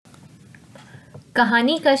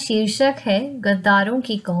कहानी का शीर्षक है गद्दारों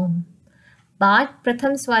की कौम। बात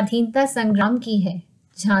प्रथम स्वाधीनता संग्राम की है।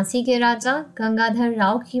 झांसी के राजा गंगाधर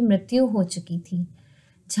राव की मृत्यु हो चुकी थी।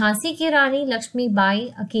 झांसी की रानी लक्ष्मीबाई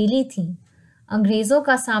अकेली थीं। अंग्रेजों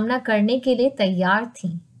का सामना करने के लिए तैयार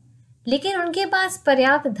थीं, लेकिन उनके पास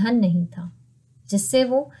पर्याप्त धन नहीं था जिससे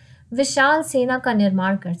वो विशाल सेना का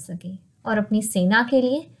निर्माण कर सके और अपनी सेना के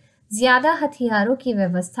लिए ज्यादा हथियारों की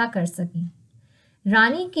व्यवस्था कर सकें।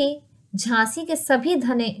 रानी के झांसी के सभी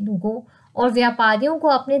धनी लोगों और व्यापारियों को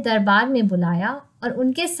अपने दरबार में बुलाया और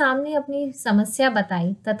उनके सामने अपनी समस्या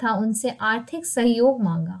बताई तथा उनसे आर्थिक सहयोग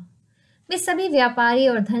मांगा। वे सभी व्यापारी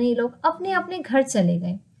और धनी लोग अपने अपने घर चले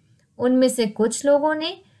गए। उनमें से कुछ लोगों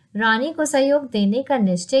ने रानी को सहयोग देने का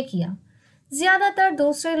निश्चय किया। ज्यादातर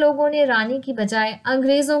दूसरे लोगों ने रानी की बजाय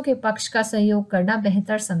अंग्रेजों के पक्ष का सहयोग करना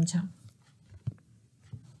बेहतर समझा,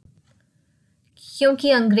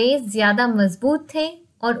 क्योंकि अंग्रेज ज्यादा मजबूत थे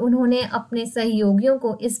और उन्होंने अपने सहयोगियों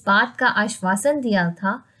को इस बात का आश्वासन दिया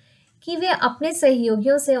था कि वे अपने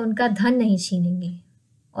सहयोगियों से उनका धन नहीं छीनेंगे।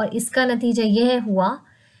 और इसका नतीजा यह हुआ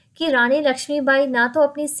कि रानी लक्ष्मीबाई ना तो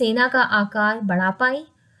अपनी सेना का आकार बढ़ा पाई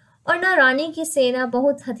और न रानी की सेना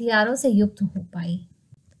बहुत हथियारों से युक्त हो पाई।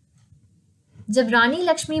 जब रानी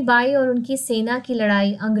लक्ष्मीबाई और उनकी सेना की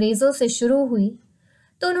लड़ाई अंग्रेजों से शुरू हुई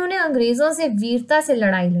तो उन्होंने अंग्रेजों से वीरता से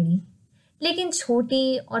लड़ाई लड़ी, लेकिन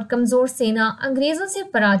छोटी और कमजोर सेना अंग्रेजों से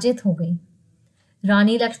पराजित हो गई।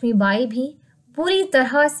 रानी लक्ष्मीबाई भी बुरी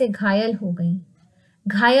तरह से घायल हो गई।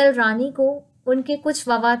 घायल रानी को उनके कुछ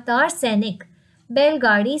वफादार सैनिक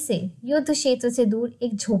बैलगाड़ी से युद्ध क्षेत्र से दूर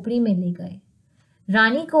एक झोपड़ी में ले गए।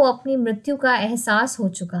 रानी को अपनी मृत्यु का एहसास हो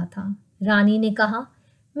चुका था। रानी ने कहा,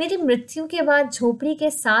 मेरी मृत्यु के बाद झोपड़ी के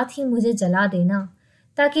साथ ही मुझे जला देना,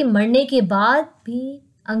 ताकि मरने के बाद भी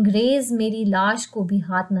अंग्रेज मेरी लाश को भी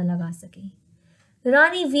हाथ न लगा सके।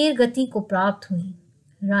 रानी वीर गति को प्राप्त हुई।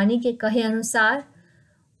 रानी के कहे अनुसार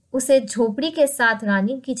उसे झोपड़ी के साथ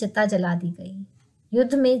रानी की चिता जला दी गई।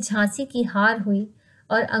 युद्ध में झांसी की हार हुई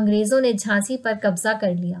और अंग्रेजों ने झांसी पर कब्जा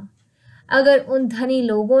कर लिया। अगर उन धनी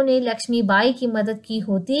लोगों ने लक्ष्मीबाई की मदद की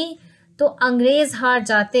होती तो अंग्रेज हार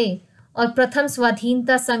जाते और प्रथम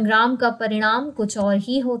स्वाधीनता संग्राम का परिणाम कुछ और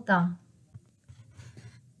ही होता।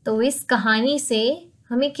 तो इस कहानी से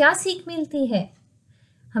हमें क्या सीख मिलती है?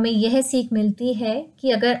 हमें यह सीख मिलती है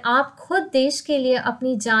कि अगर आप खुद देश के लिए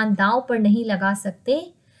अपनी जान दांव पर नहीं लगा सकते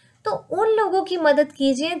तो उन लोगों की मदद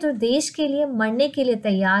कीजिए जो देश के लिए मरने के लिए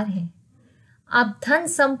तैयार हैं। आप धन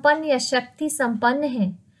संपन्न या शक्ति संपन्न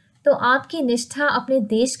हैं तो आपकी निष्ठा अपने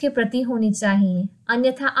देश के प्रति होनी चाहिए,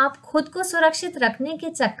 अन्यथा आप खुद को सुरक्षित रखने के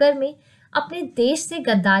चक्कर में अपने देश से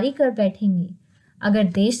गद्दारी कर बैठेंगे। अगर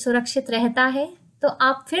देश सुरक्षित रहता है तो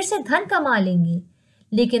आप फिर से धन कमा लेंगे,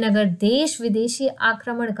 लेकिन अगर देश विदेशी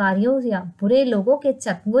आक्रमणकारियों या बुरे लोगों के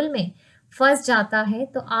चंगुल में फंस जाता है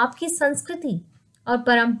तो आपकी संस्कृति और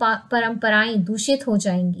परंपराएं दूषित हो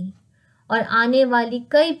जाएंगी और आने वाली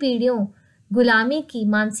कई पीढ़ियों गुलामी की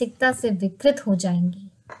मानसिकता से विकृत हो जाएंगी।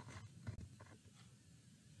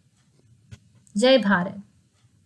 जय भारत।